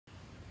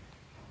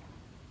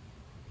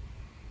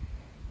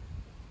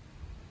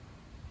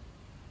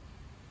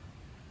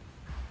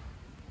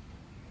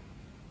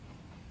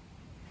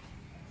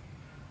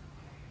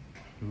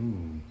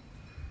Ooh,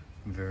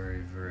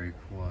 very, very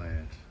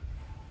quiet.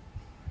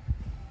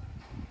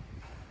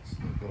 Let's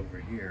look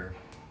over here.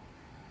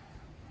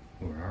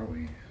 Where are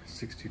we?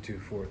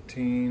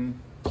 6214.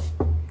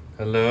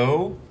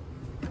 Hello?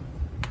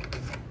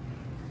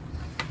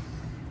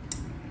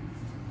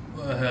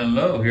 Well,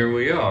 hello, here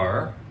we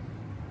are.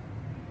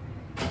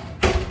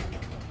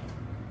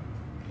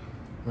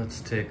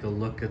 Let's take a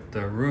look at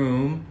the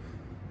room.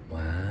 Wow.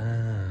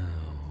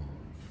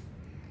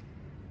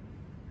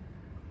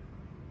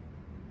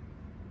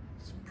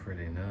 It's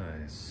pretty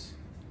nice.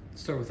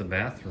 Let's start with the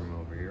bathroom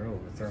over here. Oh,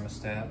 the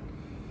thermostat,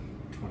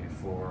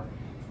 24.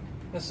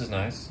 This is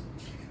nice.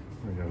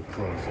 We're gonna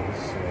close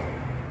this so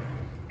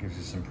gives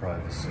you some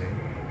privacy.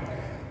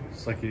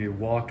 It's like you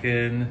walk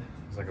in,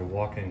 it's like a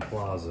walk-in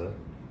closet.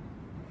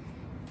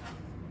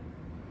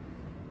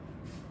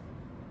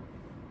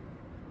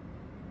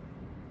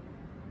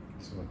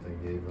 That's what they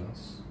gave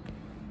us.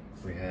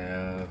 We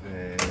have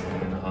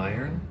an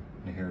iron,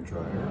 a hair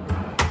dryer.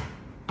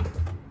 This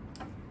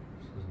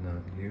is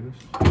not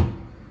used.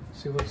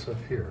 Let's see what's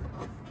up here.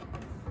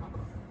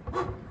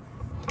 I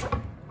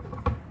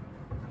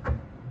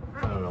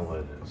don't know what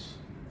it is.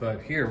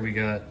 But here we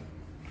got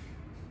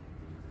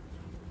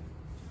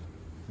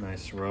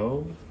nice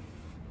robe.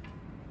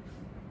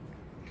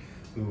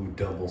 Ooh,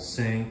 double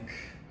sink,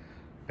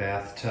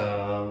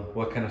 bathtub.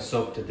 What kind of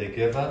soap did they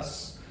give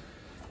us?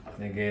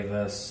 They gave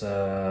us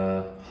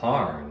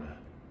Harn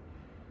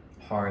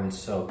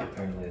soap.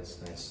 Apparently it's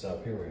nice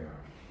stuff. Here we are.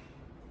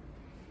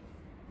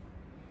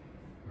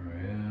 Here I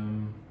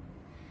am.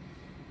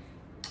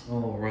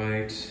 All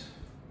right.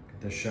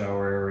 The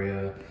shower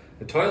area.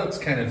 The toilet's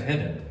kind of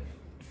hidden.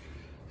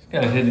 It's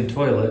got a hidden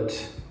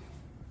toilet.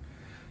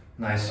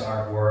 Nice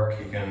artwork.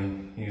 You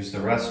can use the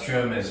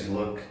restroom as you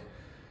look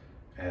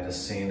at a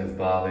scene of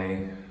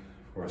Bali.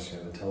 Of course, you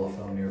have a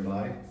telephone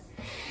nearby.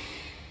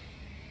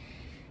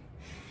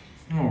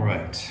 All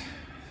right,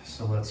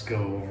 so let's go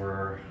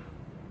over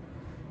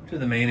to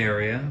the main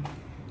area.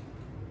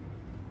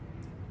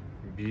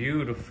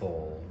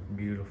 Beautiful,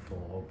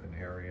 beautiful open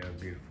area,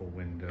 beautiful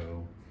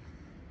window.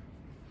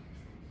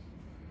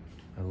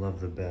 I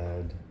love the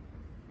bed.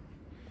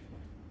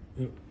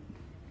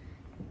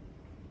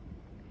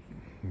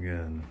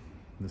 Again,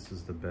 this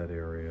is the bed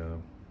area.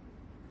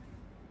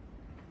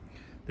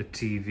 The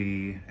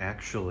TV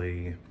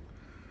actually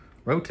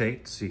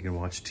rotates so you can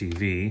watch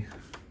TV.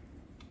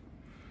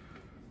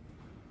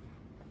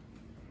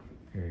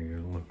 Here,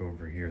 you look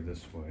over here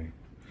this way.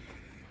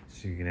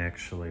 So you can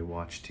actually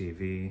watch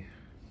TV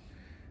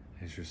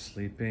as you're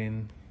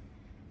sleeping.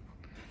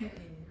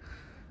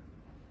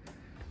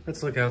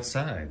 Let's look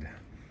outside.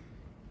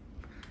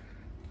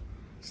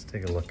 Let's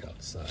take a look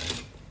outside.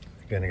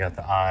 Again, I got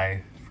the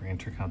I for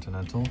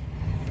Intercontinental,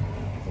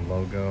 the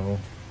logo.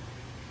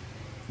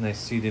 Nice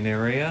seating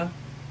area.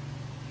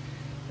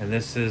 And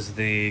this is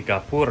the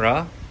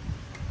Gapura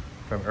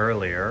from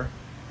earlier.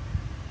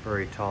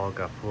 Very tall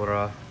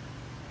Gapura.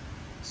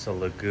 It's a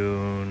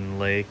lagoon,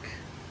 lake.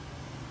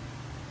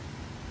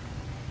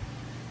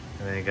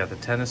 And then you got the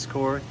tennis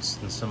courts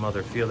and some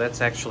other field. That's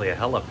actually a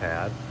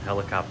helipad. A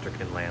helicopter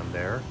can land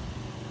there.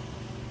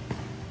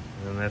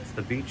 And then that's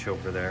the beach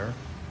over there.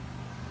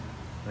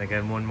 And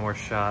again, one more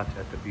shot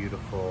at the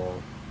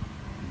beautiful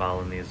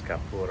Balinese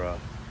Gapura,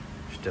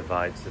 which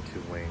divides the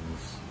two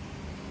wings.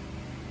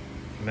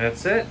 And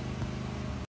that's it.